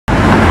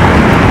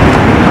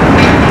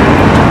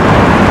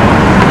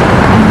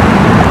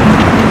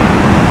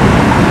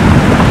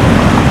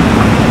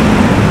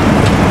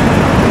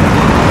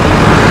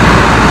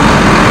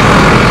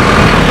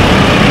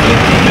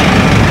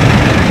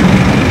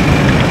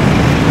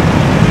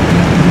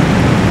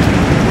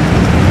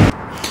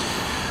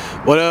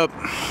What up?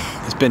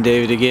 It's been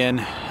David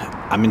again.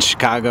 I'm in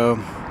Chicago.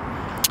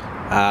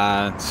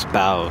 It's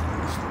about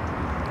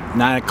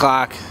 9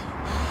 o'clock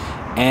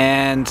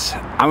and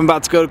I'm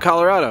about to go to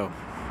Colorado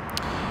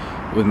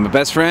with my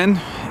best friend,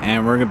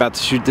 and we're about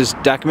to shoot this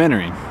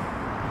documentary.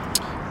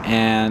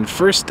 And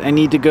first I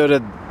need to go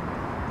to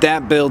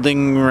that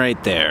building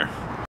right there.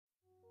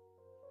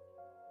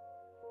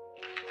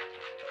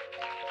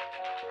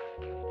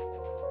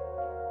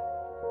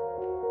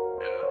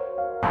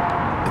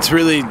 It's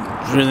really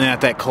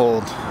not that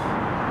cold.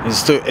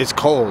 It's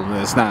cold,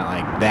 but it's not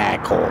like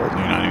that cold, you know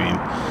what I mean?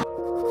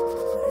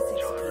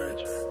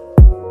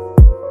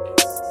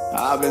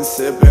 I've been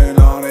sipping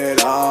on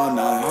it all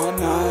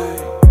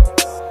night.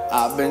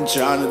 I've been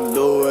trying to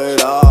do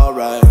it all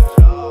right.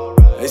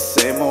 They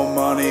say more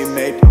money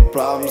make the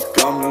problems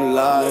come to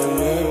life.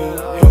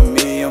 For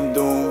me, I'm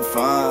doing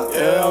fine.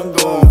 Yeah, I'm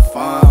doing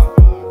fine.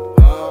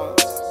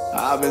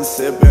 I've been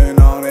sipping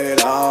on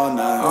it all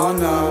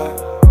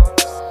night.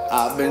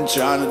 I've been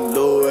trying to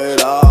do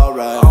it all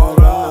right.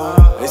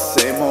 They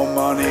say more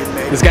money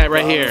make this guy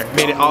right here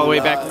made it all the way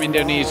back from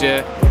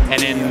Indonesia,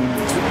 and in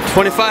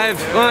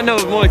 25, no,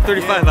 more like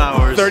 35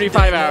 hours.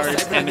 35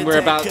 hours, and we're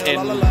about,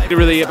 in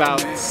literally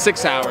about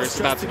 6 hours,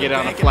 about to get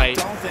on a flight.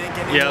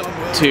 Yep.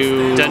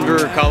 To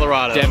Denver,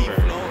 Colorado. Denver.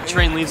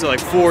 Train leaves at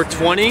like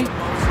 4:20.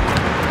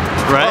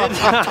 Right?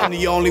 I'm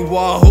the only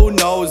one who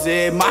knows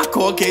it. My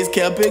court case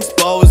kept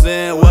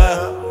exposing.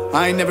 Well,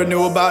 I ain't never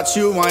knew about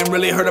you. I ain't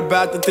really heard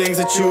about the things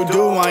that you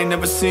do. I ain't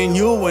never seen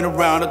you in a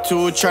round or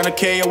two trying to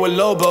KO with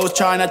Lobos,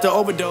 trying not to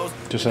overdose.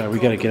 Josiah, we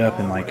gotta get up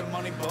in like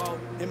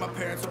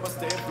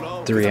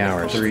 3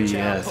 hours. 3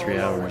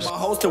 hours. I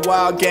host a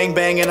wild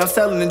gangbang and I'm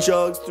selling the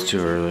drugs. Too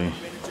early.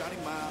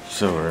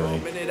 So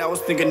early. I was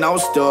thinking I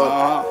was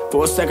stuck.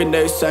 For a second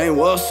they saying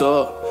what's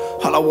up.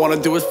 All I wanna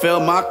do is fill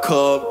my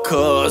cup,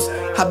 cause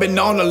I've been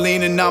on the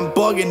lean and I'm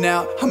bugging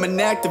out. I'm an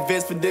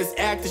activist for this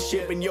actor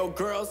shit in your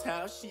girl's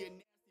house.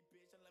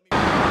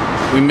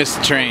 We missed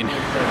the train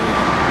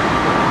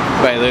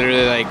by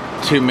literally like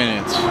 2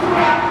 minutes.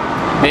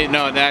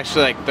 No,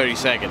 actually like 30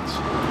 seconds.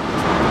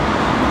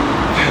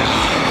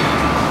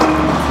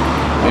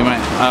 We might,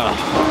 I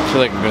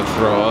feel like I'm gonna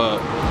throw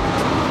up.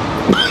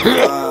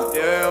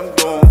 Yeah, I'm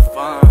doing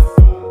fine.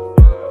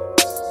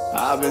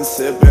 I've been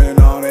sipping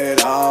on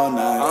it all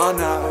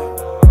night.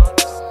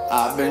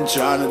 I've been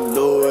trying to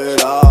do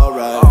it all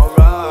right.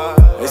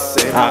 They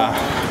say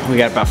we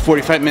got about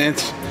 45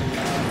 minutes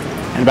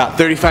and about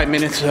 35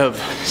 minutes of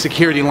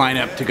security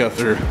lineup to go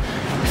through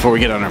before we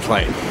get on our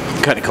flight.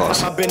 Cut it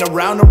close. I've been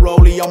around the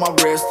rollie on my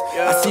wrist.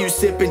 I see you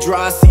sipping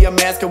dry, I see I'm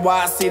asking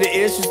why I see the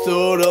issues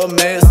through the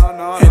mist.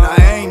 And I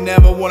ain't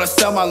never wanna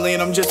sell my lean,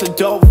 I'm just a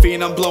dope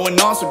fiend. I'm blowing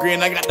on so green,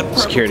 I got the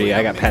security,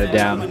 I got patted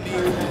down.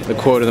 The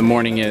quote of the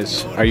morning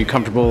is, "Are you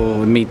comfortable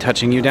with me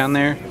touching you down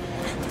there?"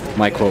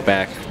 My quote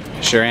back,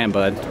 "Sure am,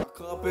 bud."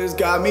 Cup has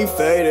got me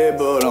faded,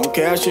 but I'm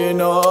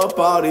cashing up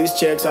all these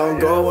checks. I'm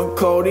going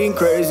codeine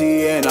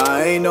crazy, and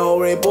I ain't no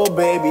rainbow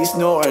baby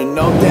snoring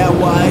up that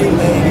white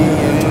lady.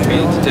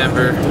 Made it to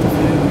Denver.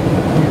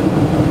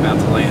 About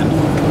to land.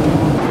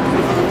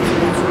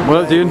 What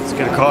up, dude? Let's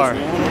get a car.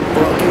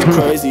 Fucking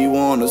crazy,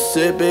 wanna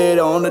sip it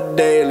on the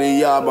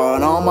daily. I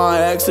bought all my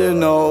X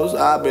and O's.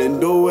 I've been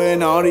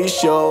doing all these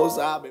shows.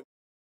 I've been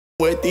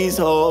with these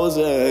hoes,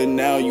 and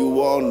now you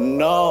wanna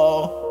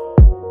know.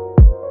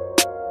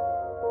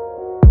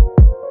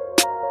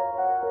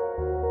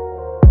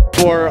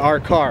 For our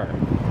car.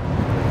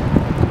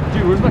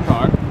 Dude, where's my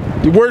car?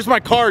 Dude, where's my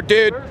car,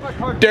 dude?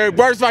 Dude,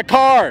 where's my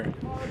car?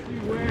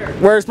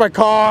 Where's my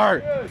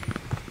car?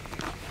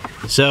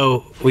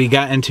 So we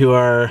got into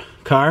our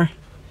car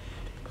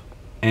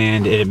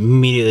and it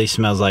immediately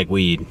smells like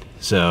weed.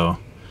 So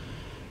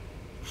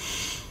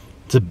it's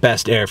the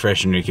best air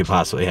freshener you could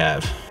possibly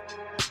have.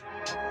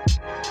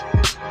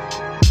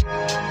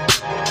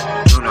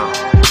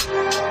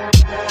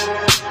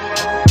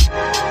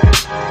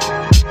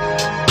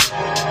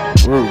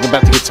 We're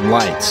about to get some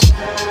lights.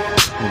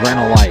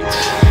 Rental lights.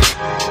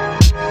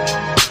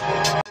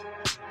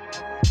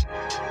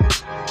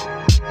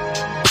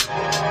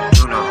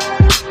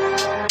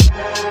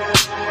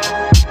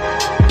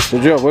 So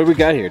Joe, what do we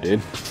got here,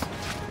 dude?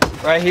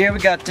 Right here we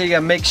got the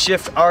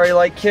makeshift RA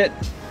light kit.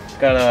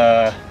 Got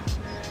a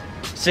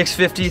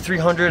 650,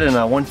 300, and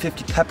a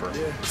 150 pepper.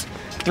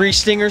 3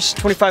 stingers,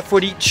 25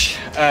 foot each,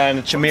 and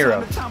a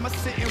Chimera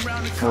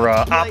for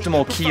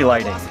optimal key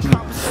lighting.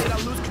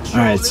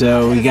 Alright,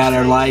 so we got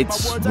our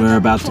lights. We're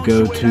about to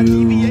go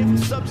to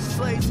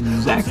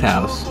Zach's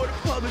house.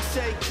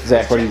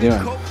 Zach, what are you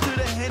doing?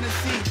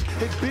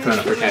 Trying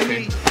to protect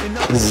me.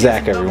 This is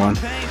Zach, everyone.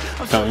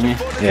 Telling me?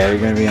 Yeah, you're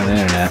gonna be on the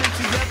internet.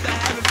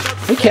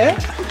 Okay.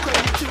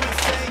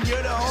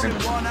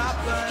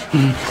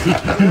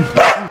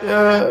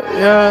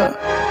 Yeah.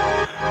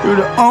 You're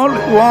the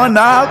only one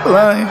I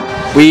blame.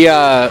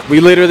 We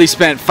literally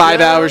spent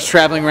 5 hours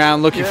traveling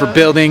around looking for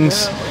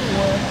buildings.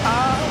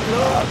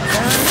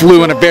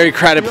 Flew on a very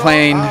crowded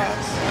plane,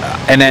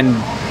 and then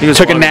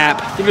took a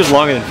nap. I think it was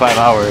longer than 5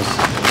 hours.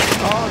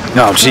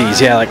 Oh,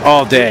 geez, yeah, like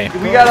all day.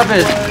 We got up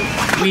at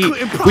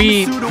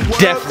we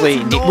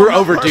definitely need, we're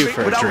overdue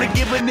for a drink.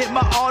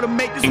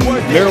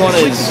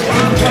 Marijuana is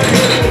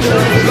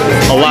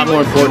a lot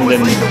more important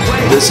than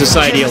the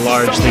society at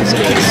large thinks it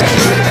is.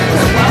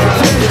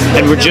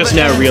 And we're just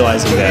now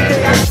realizing that.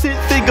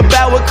 Think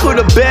about what could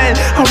have been.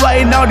 I'm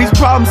writing all these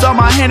problems on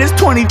my hand. There's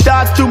 20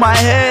 thoughts through my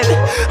head.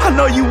 I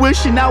know you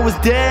wishing I was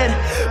dead,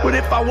 but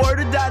if I were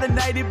to die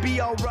tonight, it'd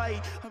be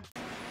alright.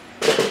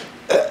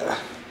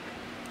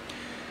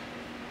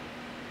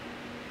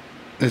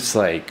 It's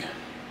like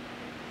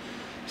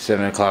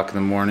 7 o'clock in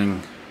the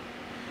morning,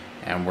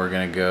 and we're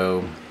gonna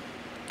go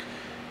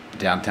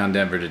downtown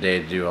Denver today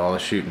to do all the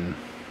shooting.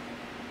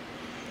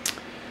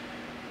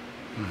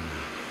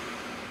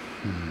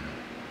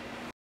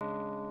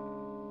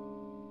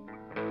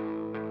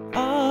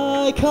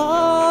 I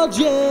called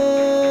you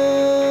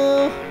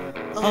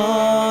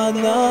on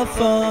the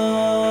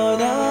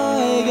phone,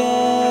 I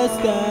guess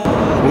that.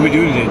 What are we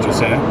doing today,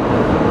 Josaih?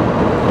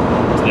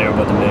 Today we're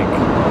about to make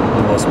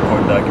the most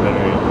important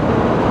documentary of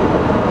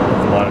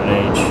the modern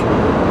age.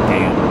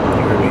 And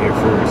you heard me here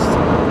first.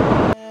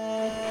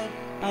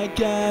 I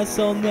guess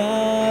I'll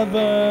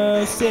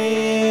never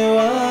see you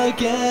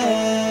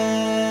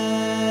again.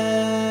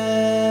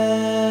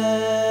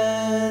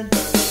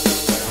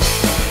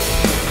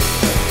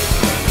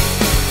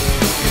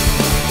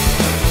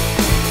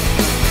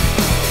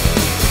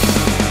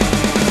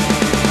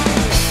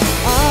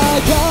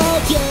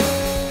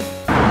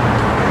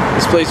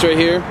 This place right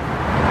here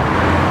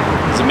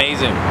is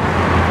amazing.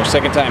 Our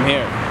second time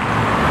here.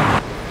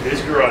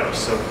 This garage is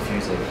so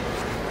confusing.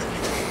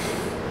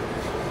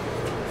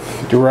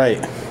 You're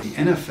right. The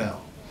NFL,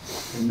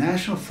 the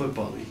National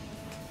Football League,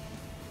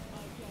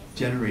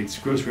 generates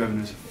gross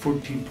revenues of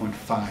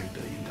 $14.5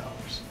 billion.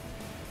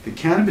 The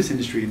cannabis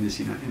industry in the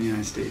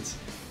United States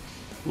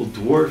will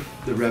dwarf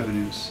the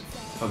revenues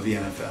of the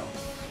NFL.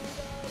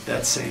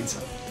 That's saying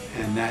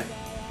something, and that,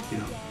 you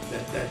know,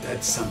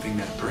 that's something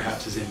that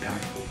perhaps is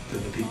impactful to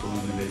the people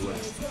in the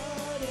Midwest.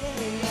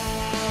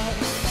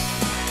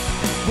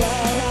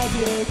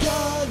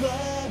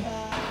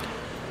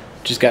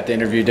 Just got the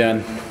interview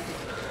done.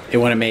 It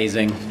went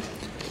amazing.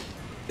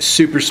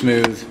 Super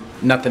smooth,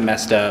 nothing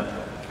messed up.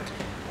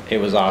 It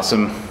was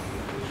awesome.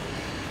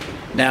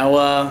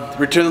 Now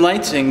return the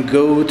lights and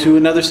go to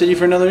another city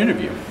for another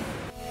interview.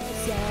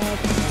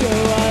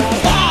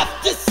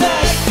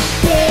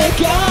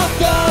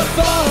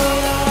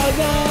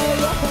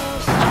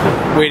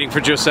 Waiting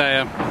for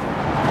Josaih.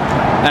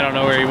 I don't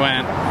know where he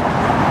went.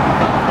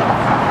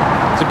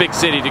 It's a big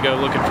city to go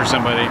looking for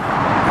somebody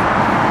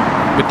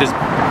with this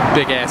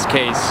big ass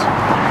case.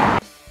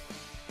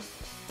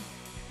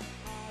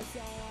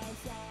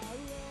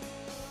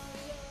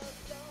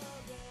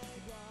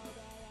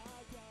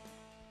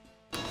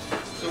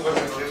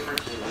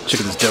 Check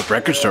out this dope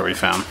record store we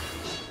found.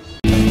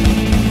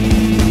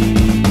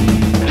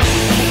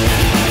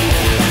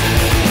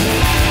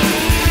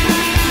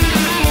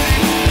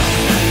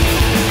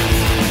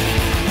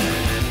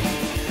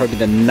 Probably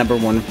the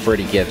 #1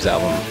 Freddie Gibbs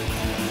album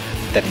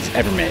that he's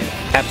ever made.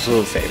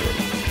 Absolute favorite.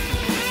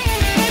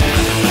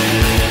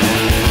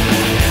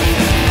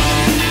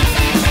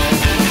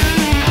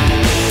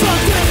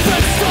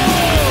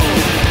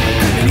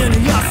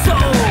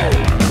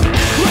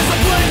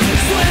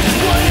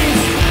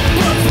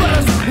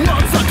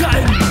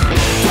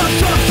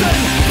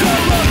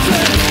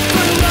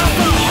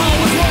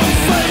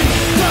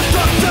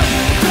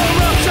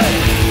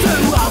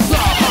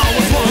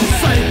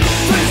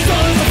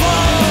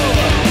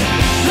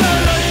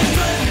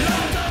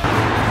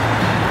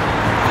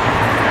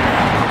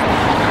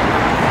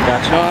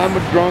 No, I'm a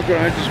drunk and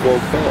I just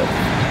woke up.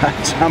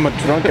 I'm a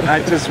drunk and I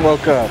just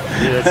woke up.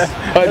 Yes,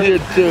 I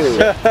did too.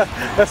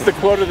 That's the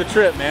quote of the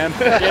trip, man.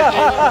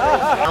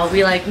 I'll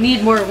be like,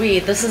 need more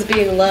weed. This is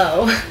being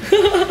low.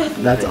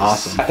 That's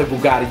awesome. The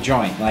Bugatti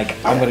joint, like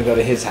I'm gonna go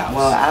to his house.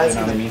 Well, I would you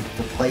know say what I mean?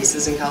 the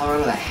places in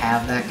Colorado that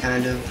have that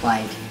kind of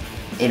like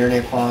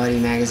internet quality,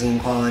 magazine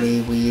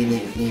quality weed,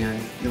 and, you know,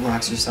 your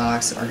Rocks Your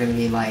Socks are gonna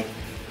be like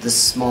the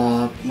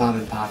small mom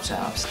and pop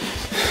shops.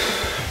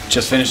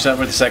 Just finished up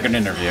with the second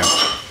interview.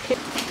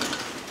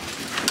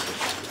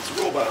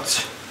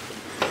 Robots.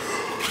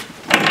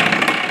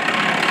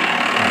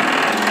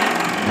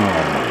 Oh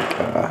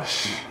my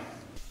gosh.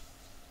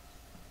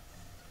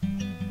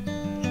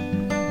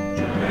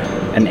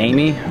 An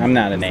Amy? I'm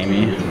not an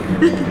Amy.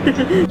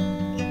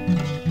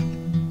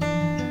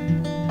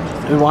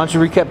 Why don't you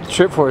recap the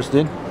trip for us,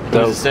 dude? It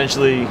So, was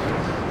essentially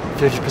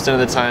 50% of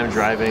the time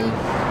driving,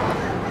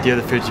 the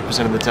other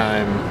 50% of the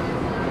time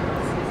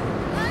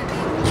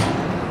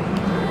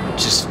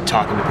just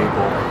talking to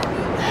people,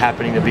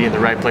 happening to be in the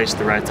right place at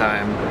the right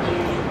time.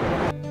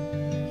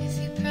 If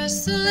you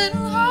press a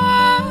little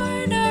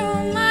harder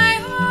on my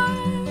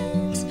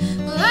heart,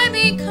 will I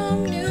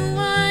become new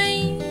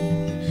wine?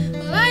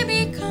 Will I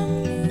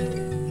become new?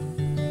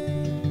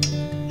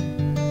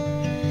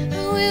 I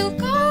will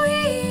go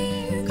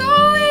here,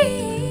 go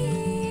here.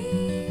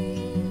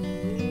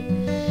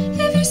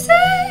 If you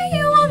say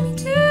you want me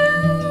to,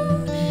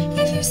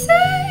 if you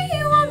say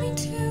you want me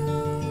to,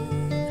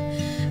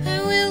 I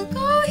will.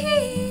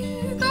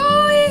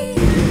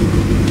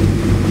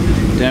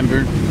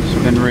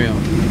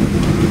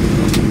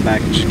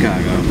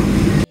 Chicago.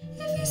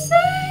 If you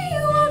say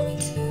you want me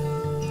to,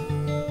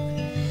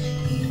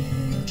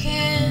 you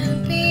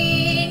can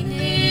be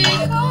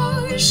negotiated.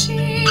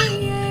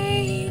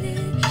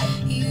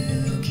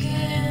 You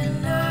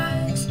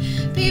cannot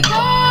be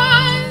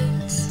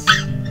bought.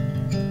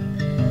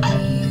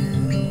 You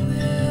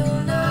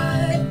will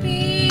not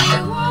be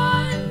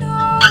won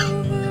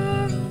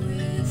over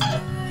with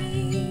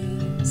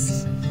lies.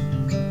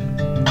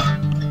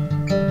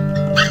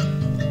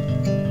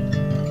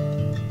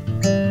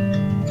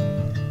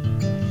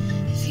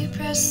 If you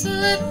press a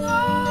little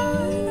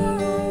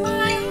harder on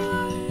my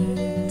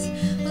heart,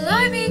 will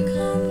I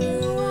become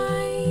new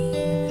wine?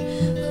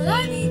 Will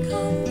I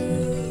become new?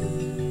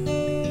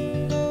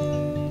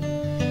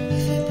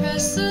 If you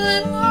press a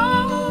little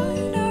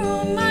harder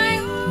on my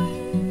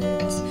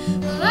heart,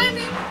 will I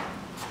be?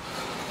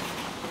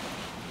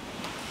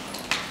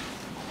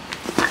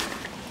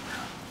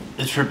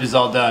 This trip is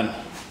all done.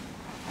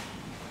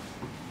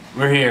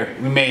 We're here.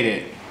 We made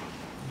it.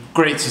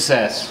 Great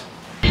success.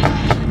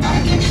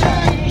 I can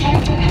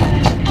say